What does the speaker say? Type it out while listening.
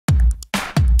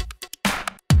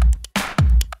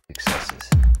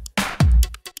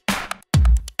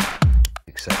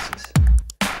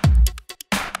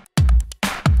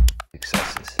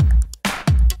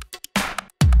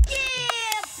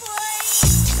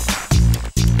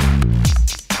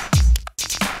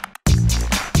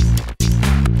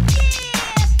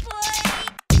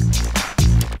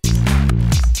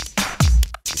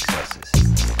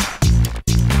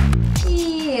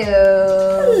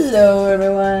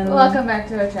everyone. Welcome back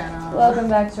to our channel. Welcome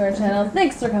back to our channel.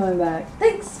 Thanks for coming back.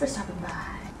 Thanks for stopping by.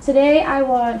 Today I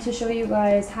want to show you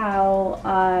guys how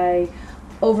I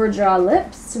overdraw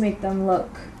lips to make them look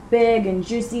big and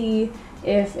juicy.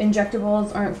 If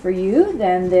injectables aren't for you,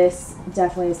 then this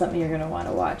definitely is something you're going to want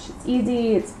to watch. It's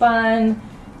easy, it's fun,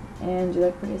 and you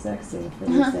look pretty sexy for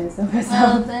these days.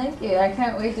 Well, thank you. I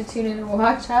can't wait to tune in and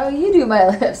watch how you do my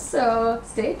lips. So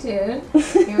stay tuned.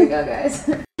 Here we go, guys.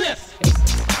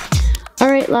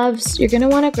 Alright loves, you're going to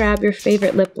want to grab your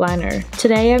favorite lip liner.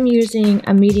 Today I'm using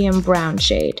a medium brown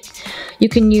shade. You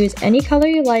can use any color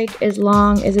you like as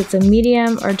long as it's a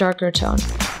medium or darker tone.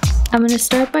 I'm going to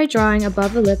start by drawing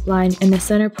above the lip line in the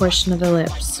center portion of the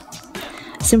lips.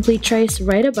 Simply trace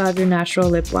right above your natural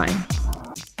lip line.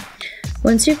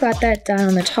 Once you've got that done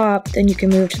on the top, then you can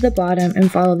move to the bottom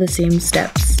and follow the same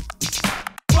steps.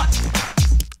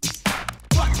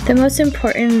 The most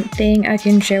important thing I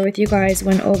can share with you guys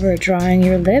when overdrawing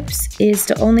your lips is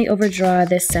to only overdraw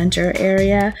the center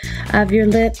area of your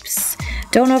lips.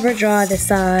 Don't overdraw the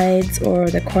sides or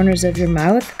the corners of your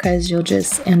mouth because you'll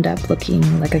just end up looking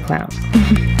like a clown.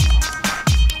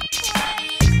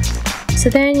 So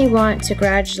then you want to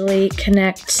gradually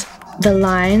connect the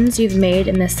lines you've made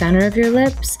in the center of your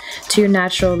lips to your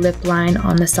natural lip line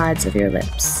on the sides of your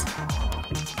lips.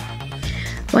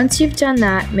 Once you've done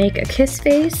that, make a kiss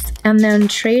face and then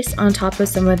trace on top of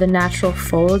some of the natural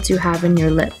folds you have in your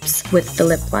lips with the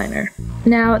lip liner.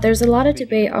 Now, there's a lot of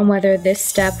debate on whether this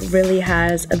step really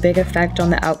has a big effect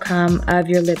on the outcome of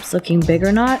your lips looking big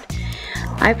or not.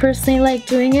 I personally like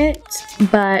doing it,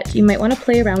 but you might want to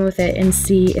play around with it and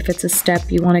see if it's a step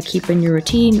you want to keep in your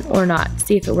routine or not.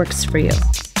 See if it works for you.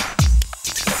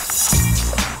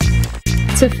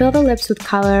 To fill the lips with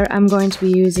color, I'm going to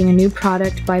be using a new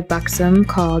product by Buxom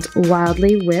called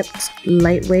Wildly Whipped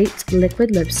Lightweight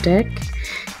Liquid Lipstick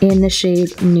in the shade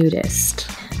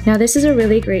Nudist. Now this is a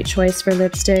really great choice for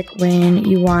lipstick when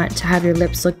you want to have your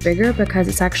lips look bigger because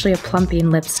it's actually a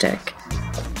plumping lipstick.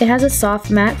 It has a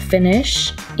soft matte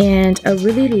finish and a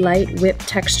really light whip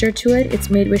texture to it.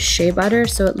 It's made with shea butter,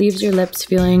 so it leaves your lips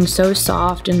feeling so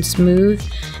soft and smooth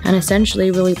and essentially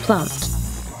really plumped.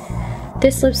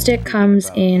 This lipstick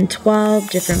comes in 12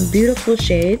 different beautiful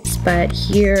shades, but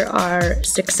here are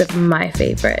 6 of my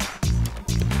favorite.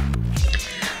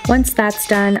 Once that's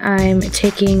done, I'm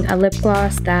taking a lip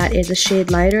gloss that is a shade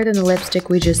lighter than the lipstick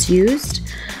we just used.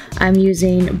 I'm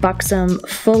using Buxom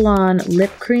Full On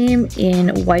Lip Cream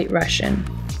in White Russian.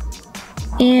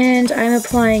 And I'm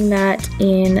applying that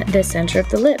in the center of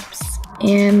the lips.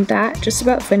 And that just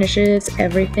about finishes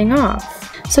everything off.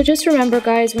 So just remember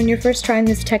guys, when you're first trying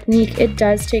this technique, it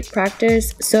does take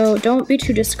practice, so don't be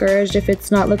too discouraged if it's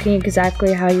not looking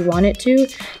exactly how you want it to.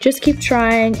 Just keep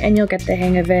trying and you'll get the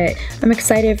hang of it. I'm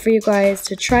excited for you guys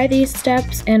to try these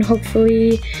steps and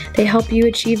hopefully they help you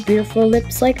achieve beautiful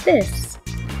lips like this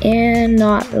and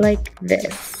not like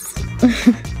this.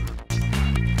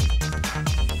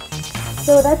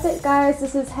 So that's it guys,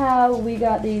 this is how we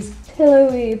got these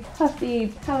pillowy, puffy,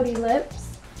 pouty lips.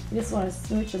 You just want to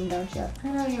smooch them, don't you? I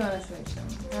know you want to smooch them.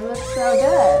 That looks so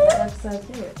good. That looks so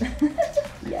cute.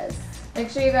 Yes. Make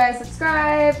sure you guys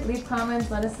subscribe, leave comments,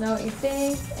 let us know what you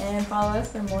think, and follow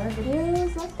us for more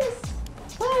videos like this.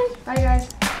 Bye. Bye, guys.